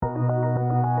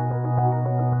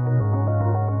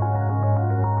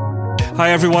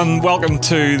Hi everyone, welcome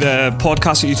to the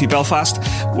podcast at UT Belfast.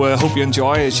 We hope you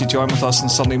enjoy as you join with us on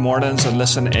Sunday mornings and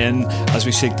listen in as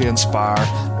we seek to inspire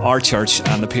our church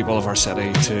and the people of our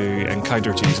city to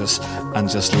encounter Jesus and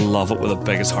just love it with the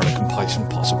biggest heart of compassion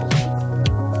possible.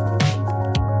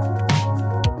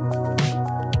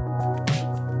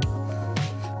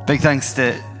 Big thanks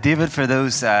to David for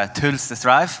those tools to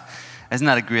thrive. Isn't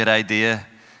that a great idea?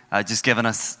 Just giving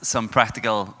us some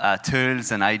practical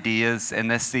tools and ideas in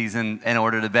this season in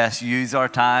order to best use our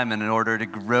time and in order to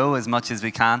grow as much as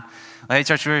we can. Well, hey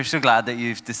church, we're so glad that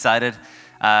you've decided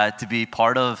to be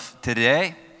part of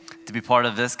today, to be part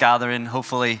of this gathering.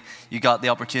 Hopefully you got the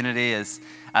opportunity, as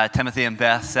Timothy and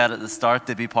Beth said at the start,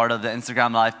 to be part of the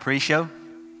Instagram Live pre-show.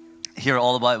 Hear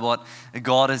all about what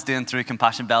God is doing through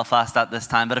Compassion Belfast at this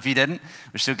time. But if you didn't,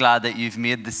 we're so glad that you've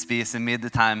made the space and made the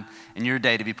time in your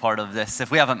day to be part of this.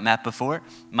 If we haven't met before,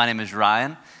 my name is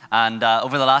Ryan. And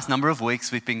over the last number of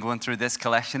weeks, we've been going through this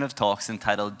collection of talks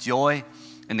entitled Joy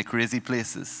in the Crazy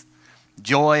Places.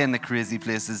 Joy in the Crazy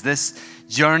Places. This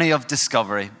journey of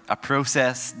discovery, a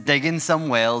process, digging some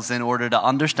wells in order to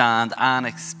understand and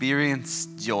experience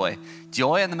joy.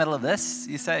 Joy in the middle of this,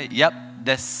 you say? Yep,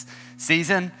 this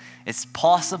season. It's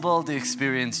possible to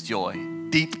experience joy,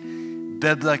 deep,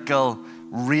 biblical,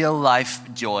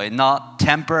 real-life joy, not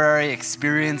temporary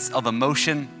experience of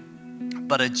emotion,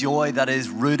 but a joy that is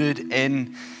rooted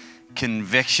in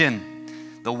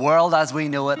conviction. The world as we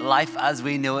know it, life as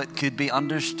we know it, could be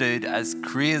understood as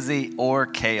crazy or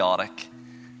chaotic.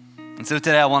 And so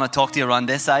today I want to talk to you around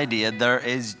this idea. There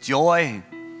is joy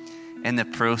in the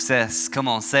process. Come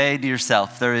on, say to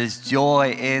yourself, there is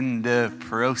joy in the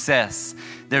process.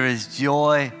 There is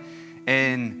joy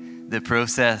in the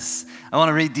process. I want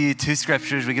to read to you two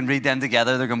scriptures. We can read them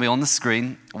together. They're going to be on the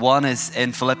screen. One is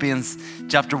in Philippians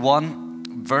chapter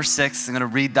 1, verse 6. I'm going to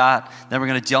read that. Then we're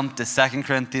going to jump to 2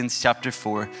 Corinthians chapter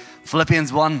 4.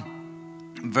 Philippians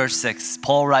 1, verse 6.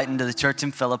 Paul writing to the church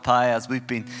in Philippi, as we've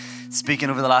been speaking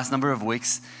over the last number of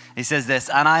weeks. He says this,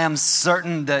 and I am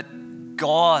certain that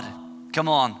God, come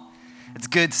on, it's a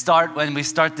good start when we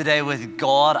start today with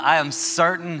God. I am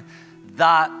certain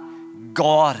that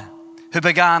God, who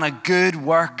began a good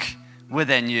work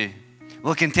within you,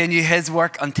 will continue his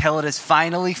work until it is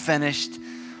finally finished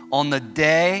on the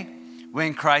day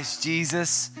when Christ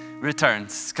Jesus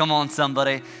returns. Come on,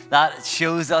 somebody. That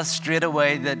shows us straight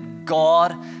away that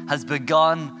God has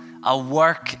begun a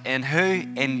work in who?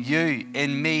 In you,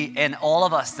 in me, in all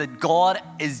of us. That God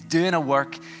is doing a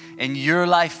work in your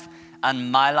life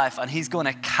and my life, and he's going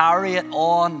to carry it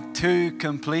on to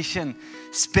completion.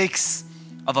 Speaks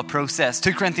of a process.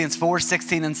 2 Corinthians 4,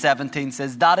 16 and 17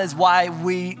 says, that is why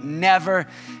we never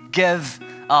give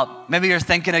up. Maybe you're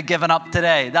thinking of giving up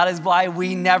today. That is why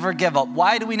we never give up.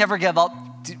 Why do we never give up?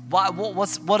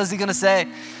 What is he going to say?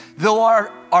 Though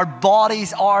our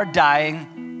bodies are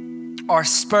dying, our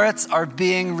spirits are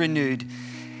being renewed.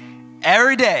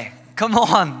 Every day, come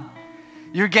on.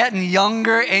 You're getting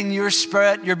younger in your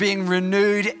spirit. You're being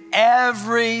renewed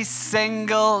every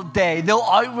single day. Though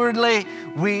outwardly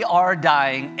we are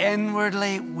dying,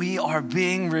 inwardly we are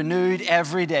being renewed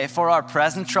every day. For our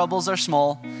present troubles are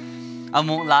small and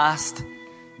won't last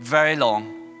very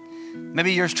long.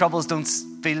 Maybe your troubles don't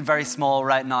feel very small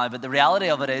right now, but the reality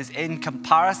of it is, in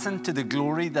comparison to the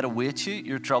glory that awaits you,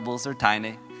 your troubles are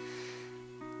tiny.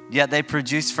 Yet they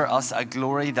produce for us a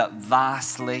glory that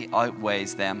vastly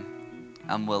outweighs them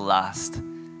and will last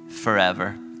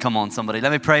forever. Come on, somebody.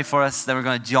 Let me pray for us. Then we're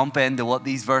going to jump into what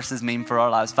these verses mean for our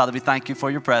lives. Father, we thank you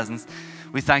for your presence.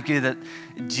 We thank you that,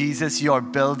 Jesus, you are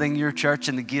building your church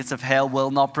and the gates of hell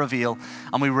will not prevail.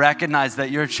 And we recognize that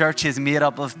your church is made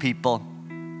up of people.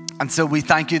 And so we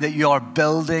thank you that you are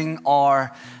building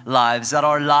our lives, that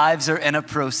our lives are in a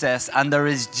process and there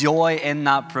is joy in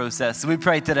that process. So we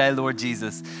pray today, Lord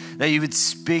Jesus, that you would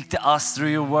speak to us through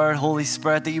your word, Holy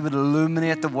Spirit, that you would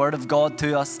illuminate the word of God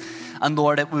to us. And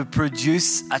Lord, it would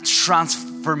produce a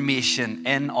transformation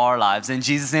in our lives. In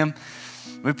Jesus' name,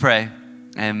 we pray.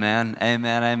 Amen,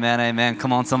 amen, amen, amen.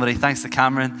 Come on, somebody. Thanks to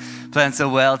Cameron playing so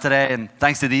well today. And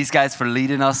thanks to these guys for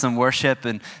leading us in worship.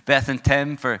 And Beth and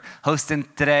Tim for hosting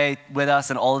today with us.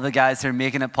 And all of the guys who are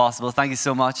making it possible. Thank you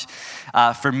so much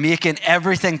for making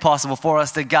everything possible for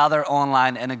us to gather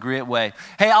online in a great way.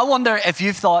 Hey, I wonder if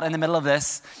you've thought in the middle of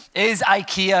this, is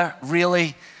IKEA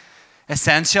really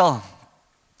essential?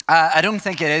 I don't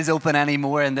think it is open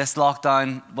anymore in this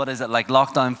lockdown. What is it, like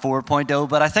lockdown 4.0?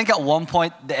 But I think at one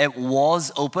point it was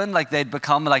open, like they'd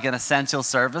become like an essential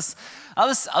service. I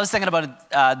was thinking about it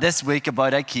this week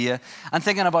about IKEA and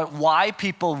thinking about why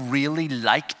people really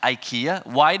like IKEA.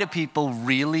 Why do people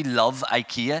really love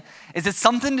IKEA? Is it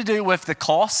something to do with the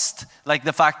cost, like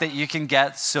the fact that you can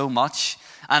get so much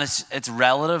and it's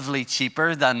relatively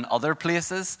cheaper than other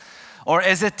places? Or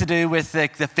is it to do with the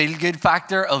feel-good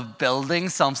factor of building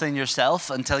something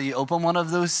yourself until you open one of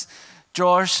those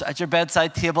drawers at your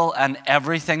bedside table and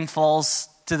everything falls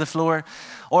to the floor?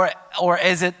 Or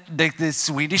is it the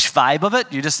Swedish vibe of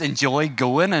it? You just enjoy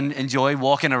going and enjoy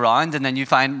walking around, and then you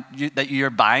find that you're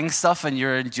buying stuff and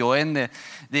you're enjoying the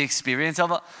experience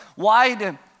of it. Why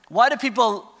do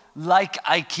people like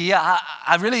IKEA?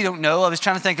 I really don't know. I was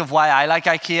trying to think of why I like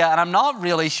IKEA, and I'm not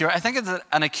really sure. I think it's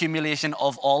an accumulation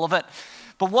of all of it.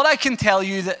 But what I can tell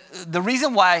you, that the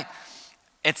reason why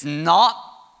it's not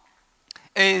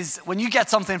is when you get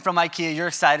something from IKEA, you're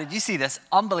excited. You see this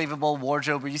unbelievable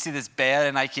wardrobe, or you see this bed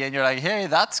in IKEA, and you're like, hey,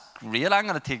 that's great. I'm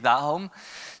going to take that home.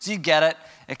 So you get it.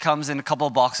 It comes in a couple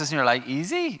of boxes, and you're like,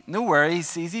 easy, no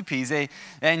worries, easy peasy.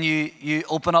 Then you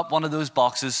open up one of those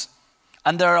boxes,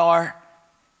 and there are,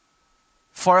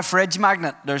 for a fridge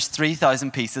magnet, there's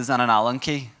 3,000 pieces and an Allen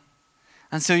key.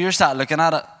 And so you're sat looking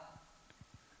at it,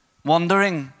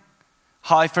 wondering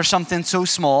how for something so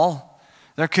small,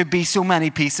 there could be so many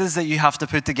pieces that you have to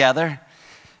put together.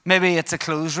 Maybe it's a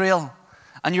clothes reel,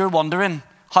 and you're wondering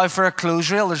how for a clothes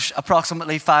reel there's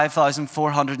approximately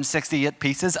 5,468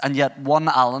 pieces and yet one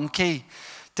Allen key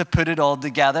to put it all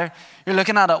together. You're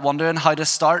looking at it wondering how to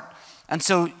start. And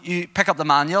so you pick up the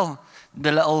manual,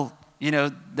 the little,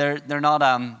 they're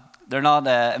not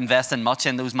investing much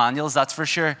in those manuals, that's for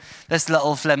sure. This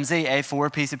little flimsy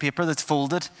A4 piece of paper that's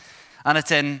folded, and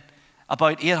it's in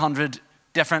about 800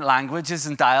 different languages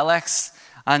and dialects,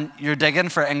 and you're digging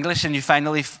for English, and you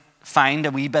finally find a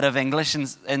wee bit of English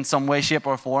in some way, shape,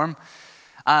 or form.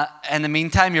 In the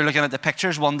meantime, you're looking at the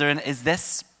pictures, wondering, is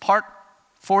this part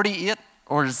 48,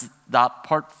 or is that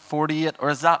part 48, or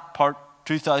is that part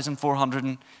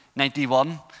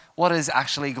 2,491? What is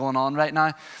actually going on right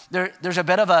now? There's a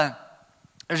bit of a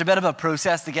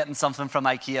process to getting something from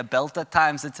IKEA built at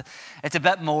times. It's a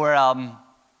bit more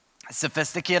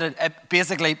sophisticated.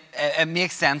 It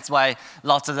makes sense why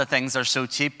lots of the things are so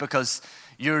cheap, because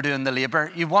you're doing the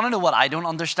labor. You want to know what I don't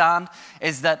understand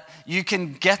is that you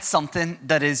can get something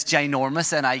that is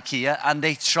ginormous in IKEA and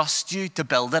they trust you to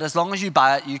build it. As long as you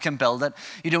buy it, you can build it.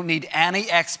 You don't need any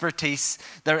expertise.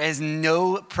 There is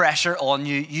no pressure on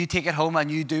you. You take it home and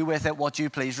you do with it what you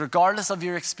please. Regardless of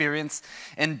your experience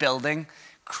in building,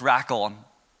 crack on.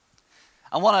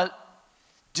 I want to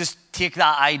just take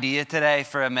that idea today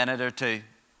for a minute or two.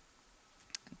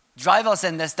 Drive us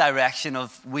in this direction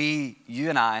of you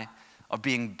and I, are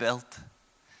being built.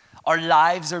 Our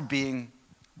lives are being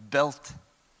built.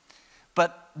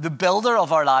 But the builder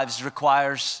of our lives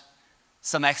requires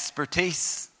some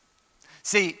expertise.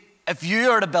 See, if you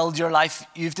are to build your life,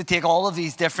 you have to take all of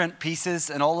these different pieces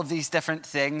and all of these different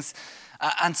things.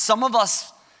 And some of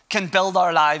us can build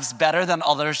our lives better than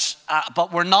others,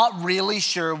 but we're not really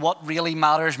sure what really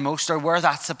matters most, or where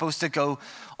that's supposed to go,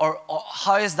 or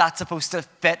how is that supposed to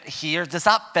fit here? Does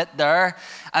that fit there?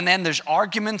 And then there's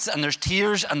arguments, and there's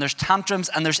tears, and there's tantrums,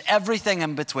 and there's everything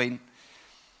in between.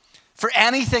 For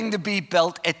anything to be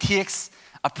built, it takes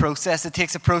a process. It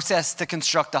takes a process to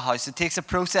construct a house. It takes a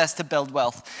process to build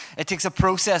wealth. It takes a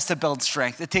process to build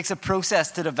strength. It takes a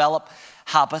process to develop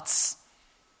habits.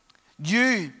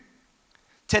 You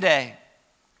today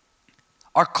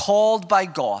are called by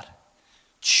God,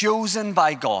 chosen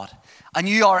by God, and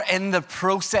you are in the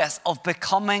process of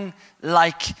becoming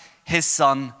like his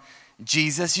son,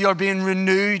 Jesus. You are being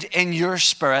renewed in your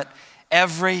spirit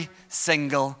every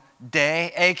single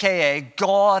day, aka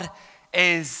God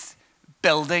is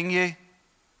building you.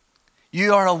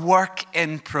 You are a work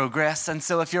in progress, and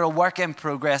so if you're a work in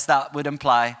progress, that would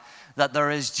imply that there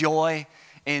is joy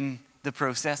in the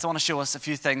process. I want to show us a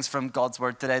few things from God's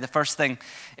word today. The first thing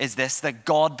is this, that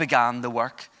God began the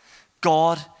work.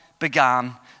 God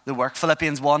began the work.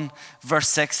 Philippians 1 verse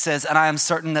 6 says, and I am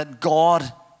certain that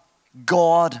God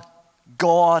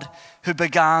who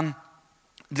began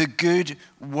the good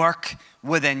work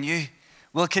within you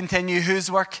will continue whose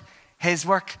work? His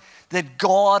work. That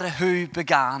God who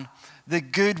began the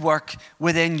good work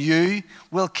within you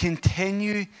will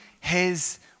continue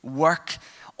his work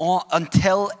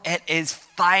until it is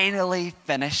finally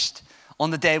finished on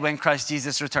the day when Christ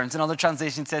Jesus returns. Another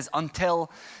translation says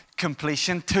until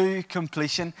completion, to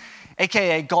completion.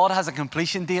 AKA God has a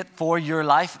completion date for your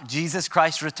life, Jesus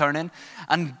Christ returning,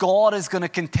 and God is going to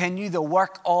continue the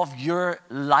work of your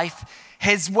life,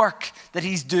 his work that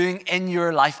he's doing in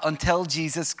your life until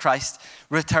Jesus Christ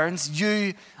returns.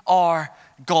 You are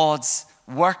God's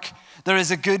work. There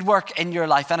is a good work in your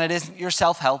life, and it isn't your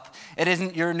self-help. It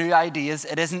isn't your new ideas.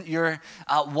 It isn't your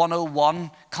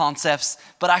 101 concepts,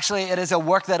 but actually it is a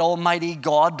work that Almighty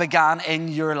God began in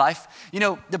your life. You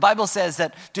know, the Bible says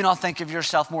that do not think of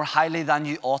yourself more highly than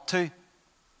you ought to.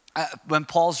 When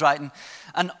Paul's writing,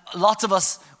 and lots of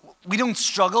us, we don't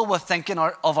struggle with thinking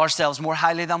of ourselves more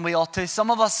highly than we ought to.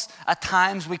 Some of us, at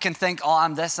times, we can think, oh,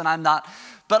 I'm this and I'm that.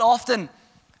 But often,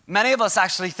 many of us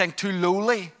actually think too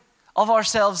lowly of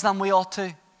ourselves than we ought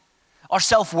to. Our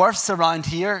self-worth's around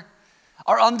here.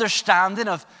 Our understanding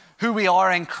of who we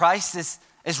are in Christ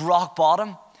is rock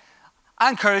bottom. I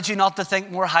encourage you not to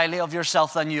think more highly of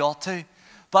yourself than you ought to.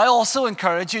 But I also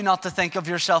encourage you not to think of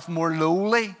yourself more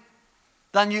lowly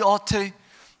than you ought to.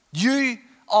 You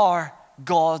are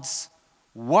God's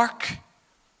work.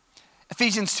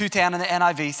 Ephesians 2:10 in the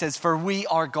NIV says, for we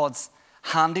are God's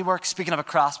handiwork, speaking of a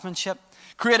craftsmanship,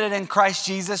 created in Christ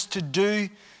Jesus to do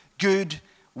good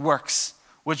works,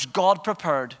 which God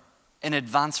prepared in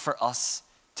advance for us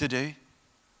to do.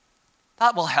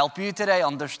 That will help you today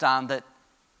understand that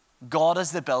God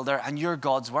is the builder and you're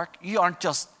God's work. You aren't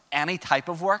just any type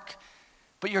of work,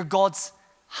 but you're God's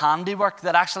handiwork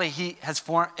that actually he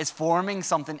is forming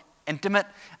something intimate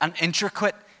and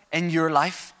intricate in your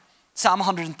life. Psalm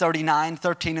 139,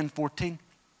 13 and 14.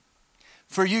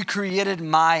 For you created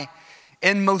my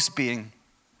inmost being.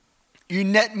 You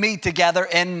knit me together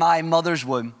in my mother's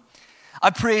womb. I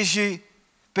praise you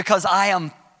because I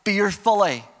am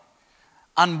fearfully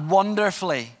and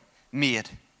wonderfully made.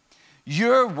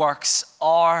 Your works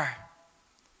are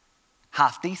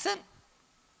half decent,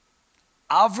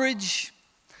 average.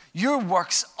 Your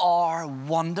works are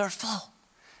wonderful.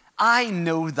 I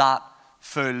know that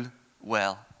full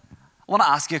well. I want to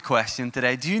ask you a question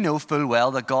today. Do you know full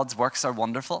well that God's works are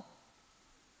wonderful?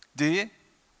 Do you?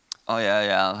 Oh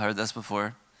yeah, I've heard this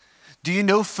before. Do you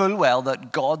know full well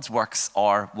that God's works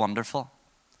are wonderful?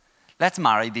 Let's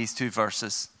marry these two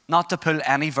verses. Not to pull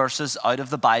any verses out of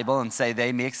the Bible and say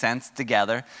they make sense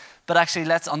together, but actually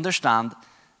let's understand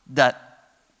that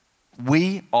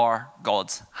we are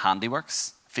God's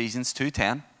handiworks. Ephesians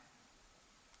 2:10.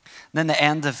 Then the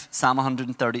end of Psalm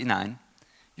 139.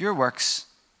 Your works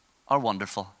are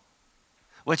wonderful,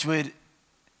 which would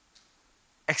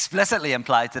explicitly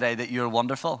imply today that you're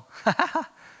wonderful.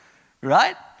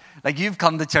 Right? Like you've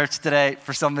come to church today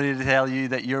for somebody to tell you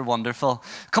that you're wonderful.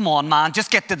 Come on, man,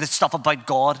 just get to the stuff about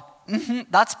God.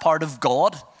 That's part of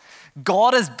God.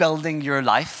 God is building your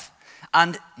life,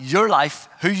 and your life,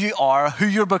 who you are, who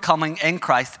you're becoming in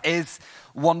Christ is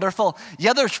wonderful.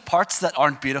 Yeah, there's parts that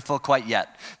aren't beautiful quite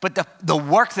yet, but the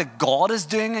work that God is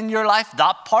doing in your life,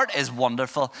 that part is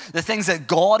wonderful. The things that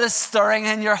God is stirring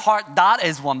in your heart, that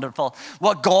is wonderful.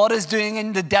 What God is doing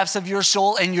in the depths of your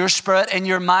soul, in your spirit, in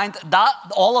your mind, that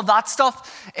all of that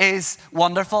stuff is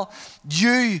wonderful.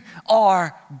 You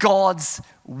are God's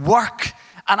work,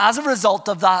 and as a result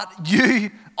of that,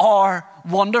 you are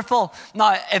wonderful.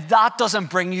 Now, if that doesn't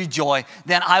bring you joy,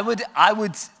 then I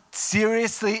would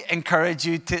seriously encourage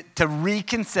you to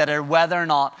reconsider whether or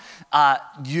not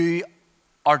you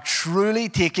are truly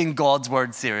taking God's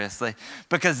word seriously.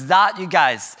 Because that, you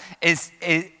guys, is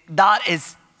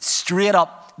straight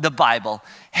up the Bible.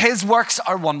 His works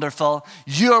are wonderful.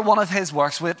 You are one of his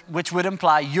works, which would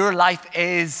imply your life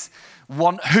is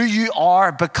one. Who you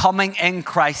are becoming in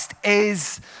Christ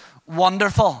is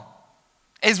wonderful.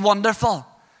 Is wonderful.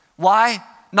 Why?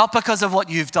 Not because of what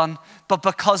you've done, but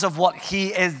because of what he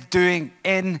is doing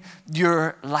in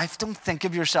your life. Don't think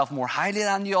of yourself more highly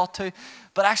than you ought to.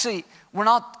 But actually, we're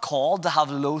not called to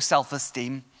have low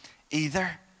self-esteem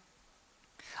either.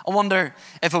 I wonder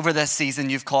if over this season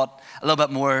you've caught a little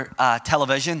bit more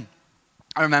television.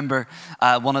 I remember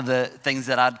one of the things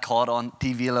that I'd caught on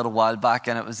TV a little while back,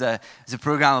 and it was a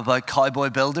program about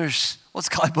cowboy builders. What's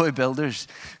cowboy builders?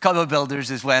 Cowboy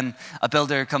builders is when a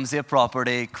builder comes to a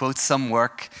property, quotes some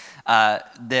work,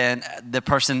 then the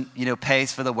person,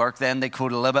 pays for the work, then they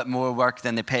quote a little bit more work,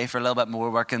 then they pay for a little bit more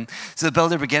work, and so the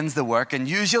builder begins the work. And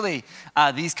usually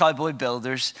these cowboy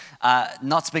builders,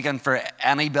 not speaking for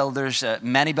any builders,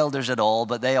 many builders at all,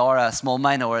 but they are a small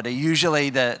minority. Usually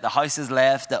the house is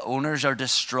left, the owners are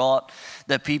distraught,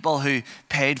 the people who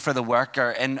paid for the work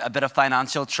are in a bit of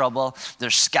financial trouble.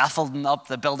 There's scaffolding up,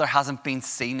 the builder hasn't been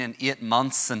seen in 8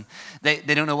 months, and they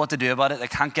don't know what to do about it. They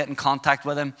can't get in contact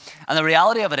with him. And the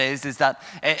reality of it is that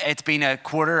it's been a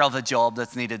quarter of a job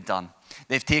that's needed done.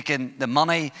 They've taken the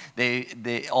money,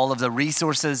 all of the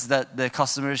resources that the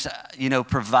customers,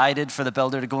 provided for the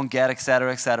builder to go and get, et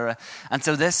cetera, et cetera. And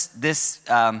so this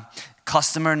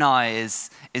customer now is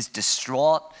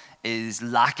distraught, is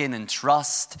lacking in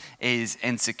trust, is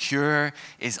insecure,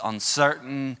 is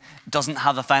uncertain, doesn't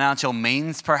have the financial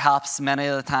means perhaps many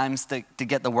of the times to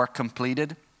get the work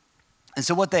completed. And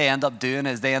so what they end up doing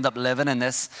is they end up living in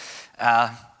this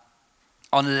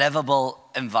unlivable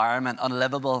environment,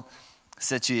 unlivable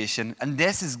situation. And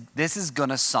this is going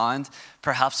to sound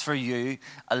perhaps for you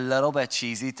a little bit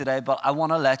cheesy today, but I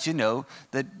want to let you know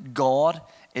that God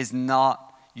is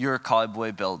not your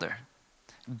cowboy builder.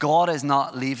 God is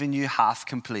not leaving you half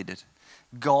completed.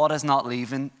 God is not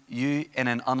leaving you in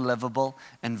an unlivable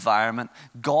environment.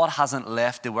 God hasn't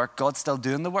left the work. God's still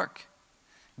doing the work.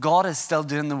 God is still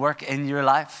doing the work in your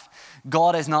life.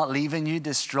 God is not leaving you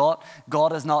distraught.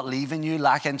 God is not leaving you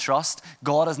lacking trust.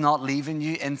 God is not leaving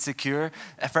you insecure.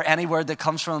 For any word that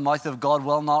comes from the mouth of God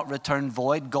will not return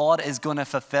void. God is going to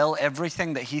fulfill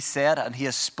everything that he said and he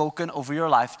has spoken over your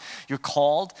life. You're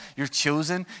called, you're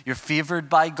chosen, you're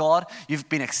favored by God, you've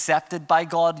been accepted by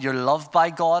God, you're loved by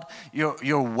God,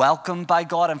 you're welcomed by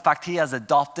God. In fact, he has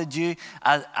adopted you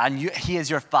he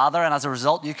is your father, and as a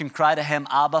result, you can cry to him,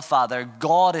 Abba, Father.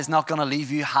 God is not going to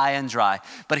leave you high and dry,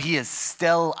 but he is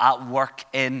still at work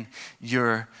in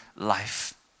your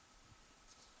life.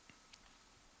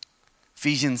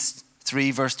 Ephesians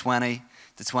 3 verse 20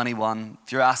 to 21.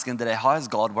 If you're asking today, how is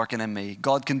God working in me?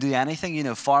 God can do anything,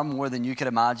 far more than you could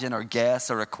imagine or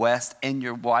guess or request in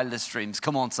your wildest dreams.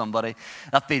 Come on, somebody.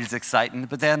 That feels exciting.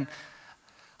 But then,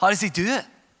 how does he do it?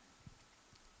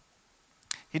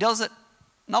 He does it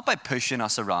not by pushing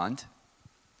us around,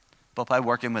 but by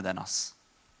working within us.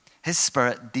 His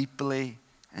Spirit deeply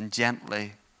and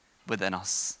gently within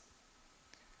us.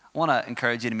 I want to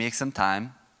encourage you to make some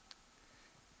time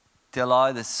to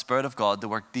allow the Spirit of God to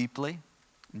work deeply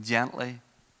and gently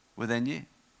within you. Have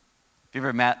you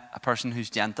ever met a person who's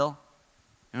gentle?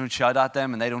 You don't shout at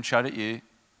them and they don't shout at you.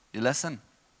 You listen.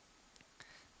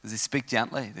 Because they speak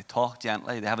gently, they talk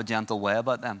gently, they have a gentle way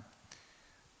about them.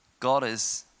 God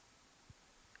is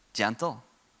gentle.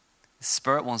 The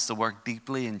Spirit wants to work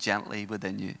deeply and gently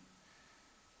within you.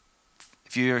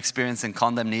 If you're experiencing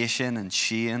condemnation and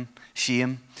shame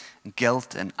and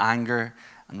guilt and anger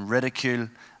and ridicule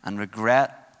and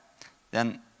regret,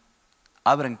 then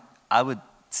I would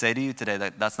say to you today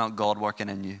that that's not God working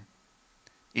in you.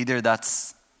 Either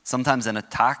that's sometimes an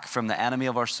attack from the enemy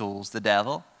of our souls, the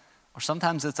devil, or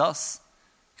sometimes it's us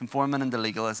conforming into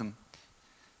legalism.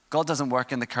 God doesn't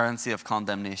work in the currency of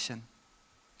condemnation.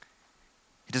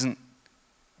 He doesn't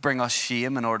bring us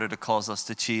shame in order to cause us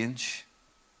to change.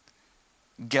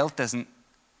 Guilt isn't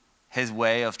his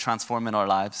way of transforming our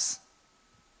lives.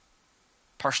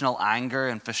 Personal anger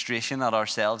and frustration at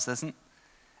ourselves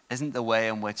isn't the way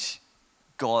in which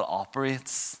God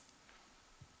operates.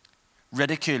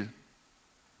 Ridicule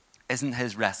isn't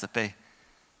his recipe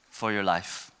for your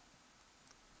life.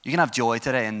 You can have joy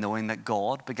today in knowing that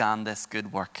God began this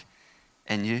good work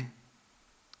in you.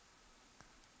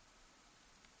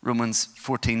 Romans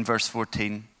 14 verse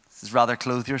 14 says, rather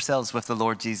clothe yourselves with the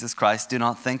Lord Jesus Christ. Do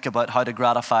not think about how to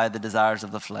gratify the desires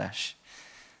of the flesh.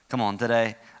 Come on,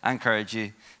 today, I encourage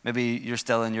you. Maybe you're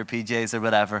still in your PJs or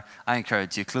whatever. I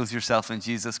encourage you, clothe yourself in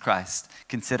Jesus Christ.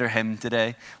 Consider him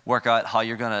today. Work out how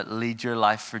you're going to lead your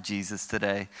life for Jesus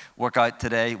today. Work out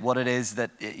today what it is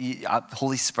that,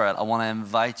 Holy Spirit, I want to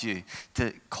invite you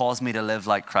to cause me to live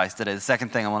like Christ today. The second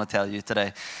thing I want to tell you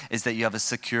today is that you have a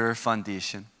secure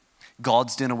foundation.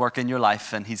 God's doing a work in your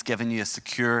life and he's given you a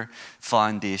secure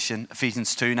foundation.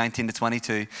 Ephesians 2, 19 to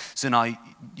 22. So now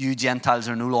you Gentiles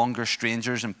are no longer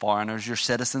strangers and foreigners. You're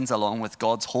citizens along with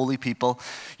God's holy people.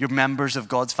 You're members of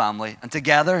God's family. And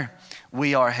together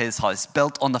we are his house,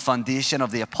 built on the foundation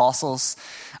of the apostles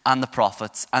and the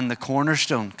prophets. And the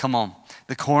cornerstone, come on,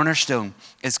 the cornerstone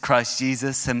is Christ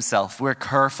Jesus himself. We're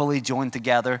carefully joined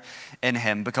together in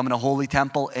him, becoming a holy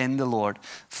temple in the Lord,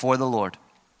 for the Lord.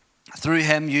 Through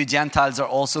him, you Gentiles are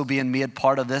also being made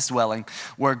part of this dwelling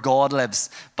where God lives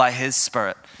by his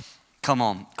Spirit. Come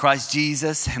on. Christ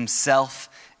Jesus himself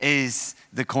is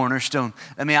the cornerstone.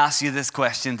 Let me ask you this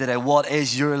question today. What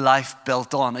is your life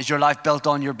built on? Is your life built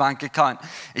on your bank account?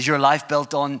 Is your life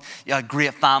built on a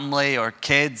great family or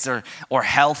kids or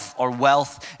health or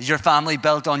wealth? Is your family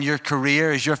built on your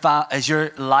career? Is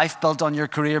your life built on your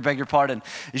career? Beg your pardon.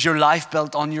 Is your life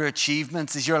built on your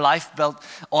achievements? Is your life built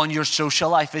on your social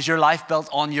life? Is your life built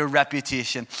on your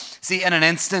reputation? See, in an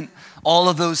instant, all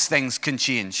of those things can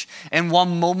change. In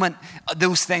one moment,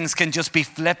 those things can just be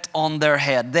flipped on their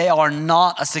head. They are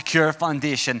not a secure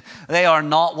foundation. They are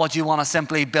not what you want to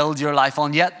simply build your life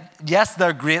on. Yet, yes,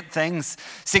 they're great things.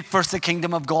 Seek first the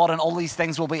kingdom of God and all these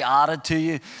things will be added to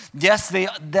you. Yes,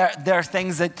 they're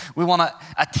things that we want to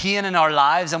attain in our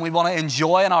lives and we want to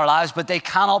enjoy in our lives, but they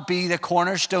cannot be the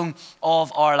cornerstone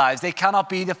of our lives. They cannot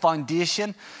be the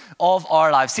foundation of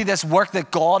our lives. See, this work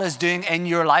that God is doing in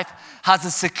your life has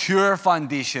a secure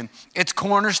foundation. Its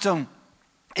cornerstone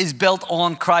is built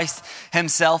on Christ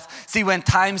himself. See, when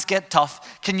times get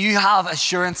tough, can you have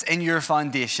assurance in your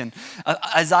foundation?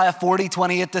 Isaiah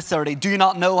 40:28-30. Do you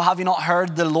not know, have you not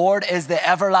heard? The Lord is the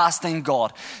everlasting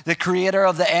God, the creator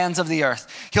of the ends of the earth.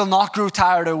 He'll not grow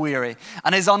tired or weary,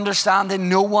 and his understanding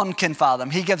no one can fathom.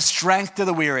 He gives strength to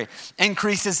the weary,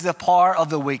 increases the power of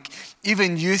the weak.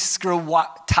 Even youths grow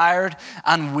tired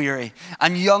and weary,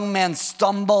 and young men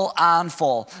stumble and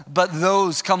fall. But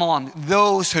those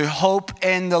who hope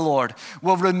in the Lord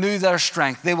will renew their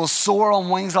strength. They will soar on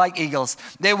wings like eagles.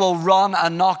 They will run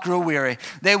and not grow weary.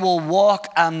 They will walk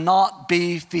and not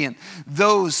be faint.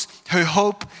 Those who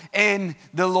hope in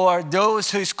the Lord,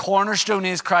 those whose cornerstone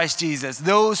is Christ Jesus,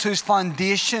 those whose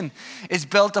foundation is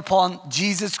built upon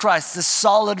Jesus Christ, the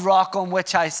solid rock on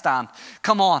which I stand.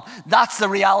 Come on, that's the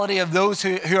reality of those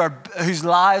whose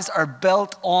lives are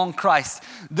built on Christ.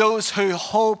 Those who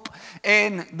hope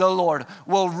in the Lord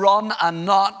will run and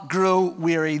not grow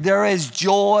weary. There is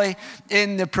joy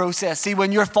in the process. See,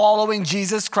 when you're following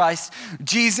Jesus Christ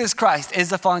is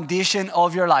the foundation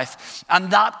of your life.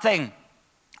 And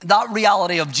that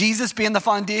reality of Jesus being the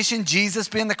foundation, Jesus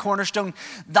being the cornerstone,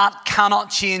 that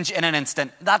cannot change in an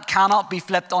instant. That cannot be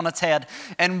flipped on its head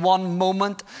in one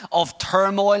moment of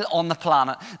turmoil on the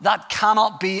planet. That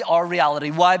cannot be our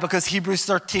reality. Why? Because Hebrews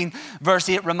 13 verse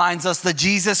 8 reminds us that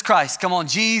Jesus Christ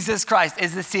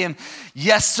is the same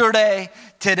yesterday,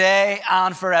 today,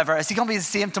 and forever. Is he going to be the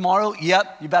same tomorrow?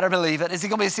 Yep, you better believe it. Is he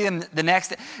going to be the same the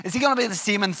next? Is he going to be the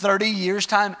same in 30 years'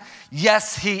 time?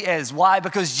 Yes, he is. Why?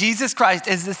 Because Jesus Christ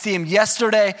is the same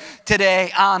yesterday,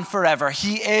 today, and forever.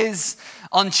 He is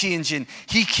unchanging.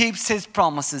 He keeps his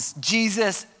promises.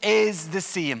 Jesus is the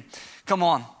same. Come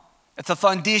on. If the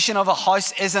foundation of a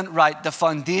house isn't right, the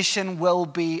foundation will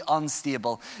be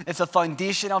unstable. If the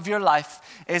foundation of your life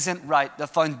isn't right, the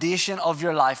foundation of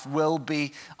your life will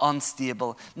be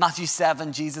unstable. Matthew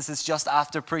 7, Jesus is just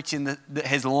after preaching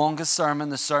his longest sermon,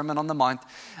 the Sermon on the Mount,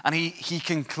 and he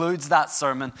concludes that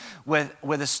sermon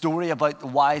with a story about the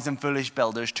wise and foolish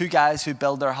builders. Two guys who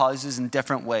build their houses in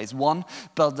different ways. One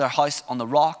built their house on the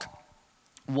rock.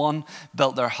 One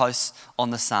built their house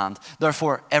on the sand.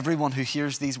 Therefore, everyone who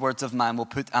hears these words of mine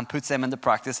puts them into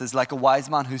practice is like a wise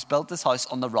man who's built his house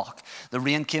on the rock. The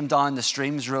rain came down, the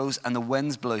streams rose, and the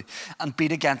winds blew and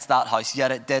beat against that house,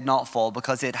 yet it did not fall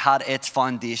because it had its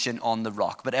foundation on the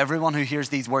rock. But everyone who hears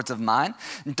these words of mine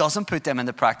and doesn't put them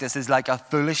into practice is like a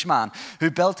foolish man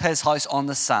who built his house on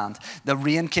the sand. The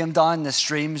rain came down, the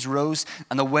streams rose,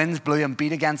 and the winds blew and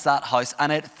beat against that house,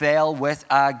 and it fell with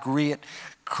a great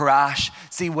crash.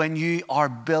 See, when you are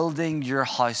building your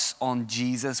house on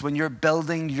Jesus, when you're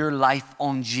building your life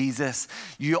on Jesus,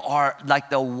 you are like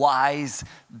the wise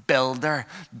builder,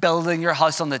 building your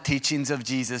house on the teachings of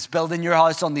Jesus, building your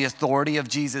house on the authority of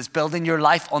Jesus, building your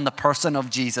life on the person of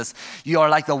Jesus. You are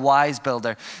like the wise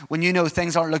builder. When you know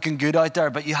things aren't looking good out there,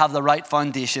 but you have the right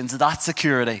foundations, that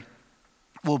security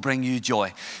will bring you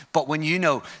joy. But when you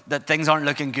know that things aren't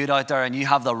looking good out there and you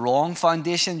have the wrong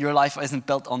foundation, your life isn't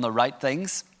built on the right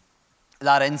things,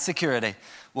 that insecurity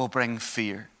will bring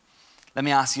fear. Let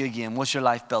me ask you again, what's your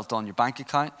life built on? Your bank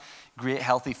account, great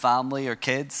healthy family or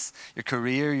kids, your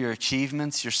career, your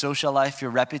achievements, your social life,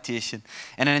 your reputation?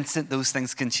 In an instant, those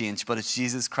things can change, but it's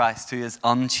Jesus Christ who is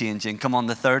unchanging. Come on,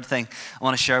 the third thing I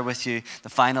want to share with you, the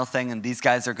final thing, and these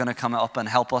guys are going to come up and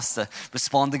help us to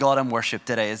respond to God in worship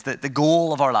today, is that the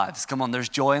goal of our lives, come on, there's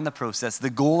joy in the process. The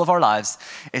goal of our lives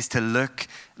is to look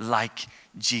like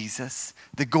Jesus.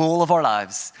 The goal of our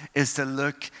lives is to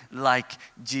look like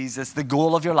Jesus. The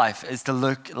goal of your life is to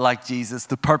look like Jesus.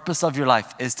 The purpose of your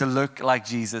life is to look like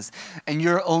Jesus in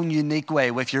your own unique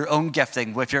way, with your own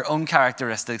gifting, with your own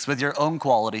characteristics, with your own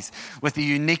qualities, with the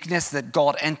uniqueness that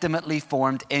God intimately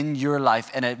formed in your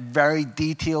life in a very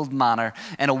detailed manner,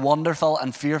 in a wonderful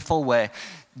and fearful way.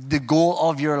 The goal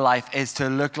of your life is to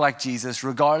look like Jesus,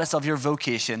 regardless of your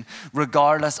vocation,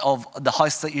 regardless of the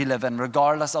house that you live in,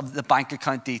 regardless of the bank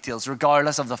account details,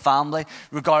 regardless of the family,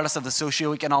 regardless of the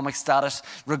socioeconomic status,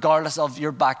 regardless of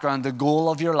your background. The goal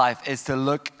of your life is to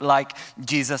look like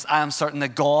Jesus. I am certain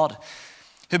that God,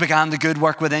 who began the good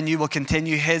work within you, will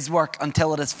continue his work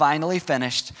until it is finally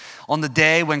finished on the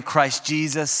day when Christ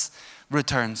Jesus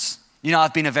returns. You know,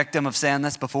 I've been a victim of saying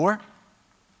this before.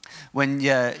 When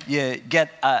you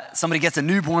get, somebody gets a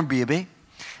newborn baby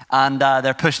and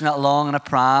they're pushing it along in a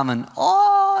pram and,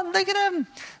 oh, look at him.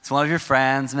 It's one of your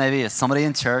friends, maybe it's somebody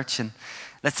in church, and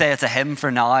let's say it's a him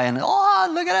for now, and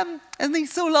oh, look at him, isn't he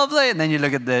so lovely? And then you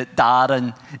look at the dad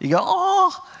and you go,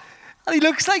 oh, and he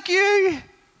looks like you.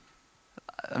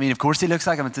 I mean, of course he looks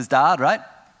like him, it's his dad, right?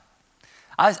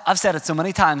 I've said it so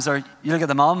many times, or you look at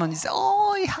the mom and you say,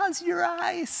 oh, he has your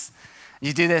eyes.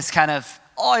 You do this kind of,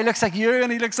 oh, he looks like you,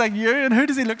 and he looks like you, and who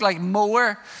does he look like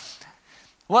more?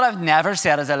 What I've never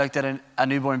said as I looked at a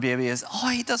newborn baby is, oh,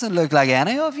 he doesn't look like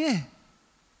any of you.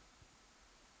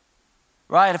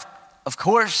 Right? Of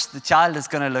course, the child is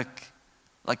going to look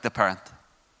like the parent.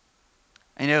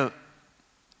 And you know,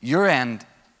 your end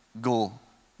goal,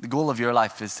 the goal of your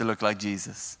life is to look like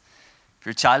Jesus. If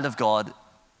you're a child of God,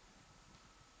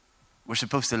 we're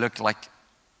supposed to look like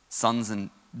sons and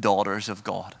daughters of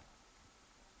God.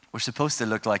 We're supposed to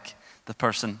look like the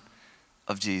person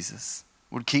of Jesus.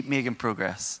 We're to keep making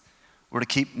progress. We're to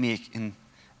keep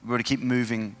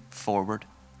moving forward.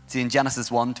 See, in Genesis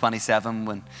 1:27,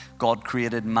 when God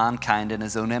created mankind in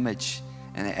his own image,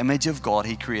 in the image of God,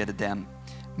 he created them.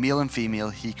 Male and female,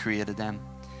 he created them.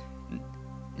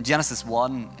 In Genesis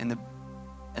 1,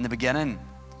 in the beginning,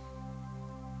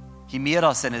 he made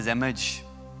us in his image.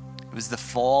 It was the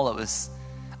fall. It was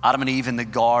Adam and Eve in the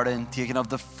garden, taking of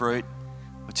the fruit,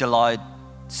 which allowed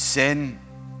sin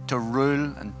to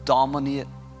rule and dominate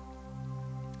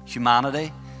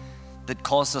humanity, that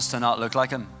caused us to not look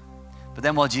like him. But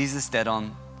then what Jesus did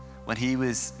when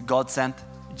God sent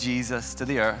Jesus to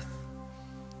the earth,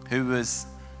 who was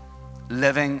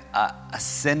living a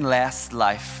sinless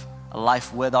life, a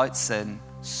life without sin,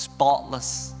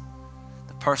 spotless,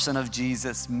 the person of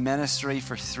Jesus, ministry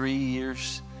for 3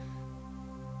 years,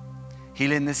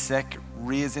 healing the sick,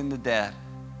 raising the dead,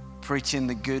 preaching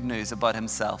the good news about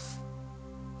himself,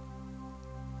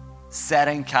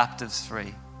 setting captives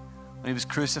free. When he was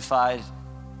crucified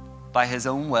by his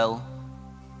own will,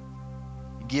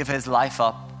 he gave his life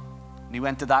up, and he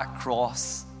went to that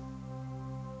cross.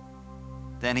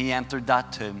 Then he entered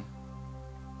that tomb,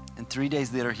 and 3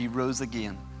 days later he rose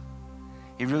again.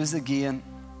 He rose again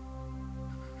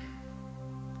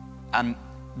and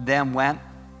then went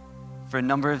for a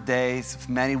number of days with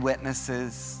many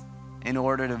witnesses in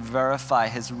order to verify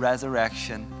his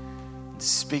resurrection, to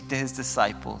speak to his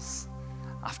disciples.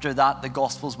 After that, the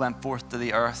Gospels went forth to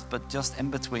the earth, but just in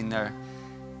between there,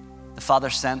 the Father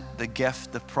sent the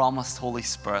gift, the promised Holy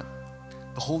Spirit.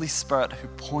 The Holy Spirit who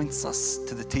points us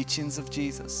to the teachings of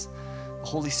Jesus. The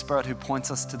Holy Spirit who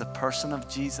points us to the person of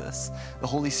Jesus. The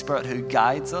Holy Spirit who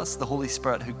guides us. The Holy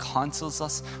Spirit who counsels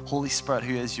us. Holy Spirit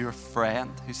who is your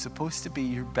friend, who's supposed to be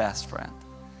your best friend.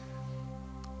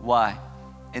 Why?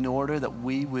 In order that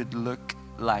we would look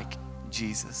like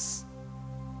Jesus.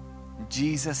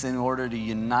 Jesus, in order to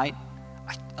unite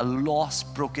a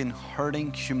lost, broken,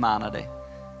 hurting humanity,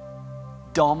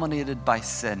 dominated by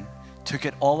sin, took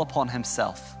it all upon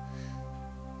himself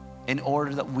in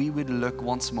order that we would look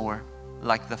once more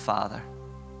like the Father.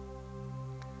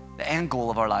 The end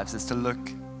goal of our lives is to look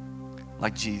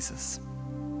like Jesus.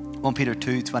 1 Peter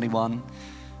 2:21,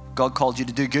 God called you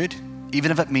to do good, even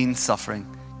if it means suffering,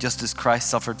 just as Christ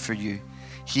suffered for you.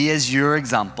 He is your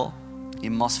example.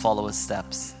 You must follow his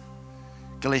steps.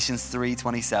 Galatians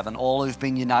 3:27, all who've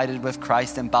been united with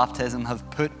Christ in baptism have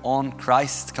put on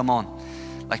Christ. Come on,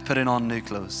 like putting on new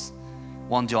clothes.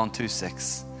 1 John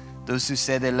 2:6, those who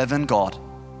say they live in God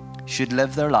should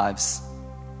live their lives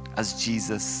as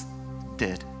Jesus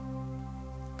did.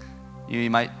 You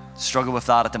might struggle with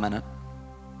that at the minute,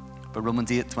 but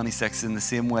Romans 8:26, in the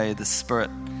same way, the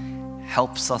Spirit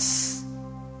helps us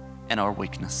in our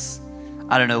weakness.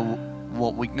 I don't know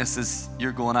what weaknesses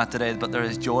you're going at today, but there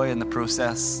is joy in the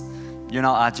process. You're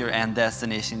not at your end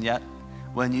destination yet.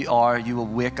 When you are, you will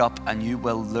wake up and you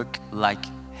will look like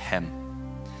him,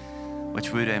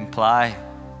 which would imply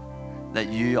that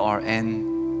you are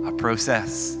in a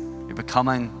process. You're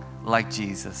becoming like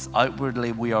Jesus.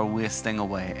 Outwardly, we are wasting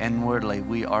away. Inwardly,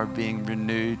 we are being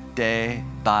renewed day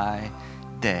by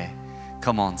day.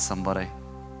 Come on, somebody.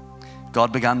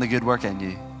 God began the good work in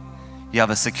you. You have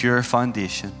a secure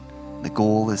foundation. The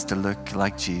goal is to look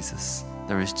like Jesus.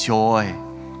 There is joy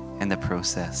in the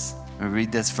process. We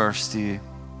read this verse to you,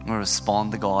 we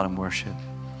respond to God in worship.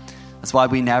 That's why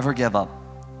we never give up.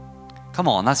 Come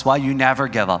on, that's why you never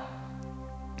give up.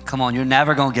 Come on, you're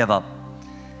never going to give up.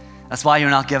 That's why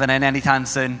you're not giving in anytime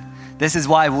soon. This is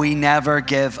why we never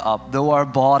give up. Though our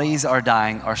bodies are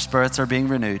dying, our spirits are being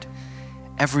renewed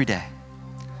every day.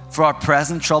 For our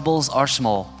present troubles are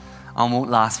small and won't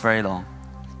last very long.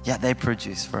 yet they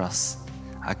produce for us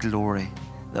a glory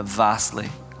that vastly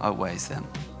outweighs them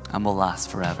and will last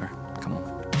forever. Come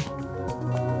on.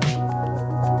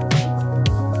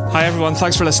 Hi everyone,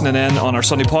 thanks for listening in on our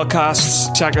Sunday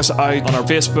podcasts. Check us out on our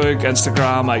Facebook,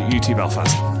 Instagram at UT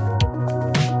Belfast.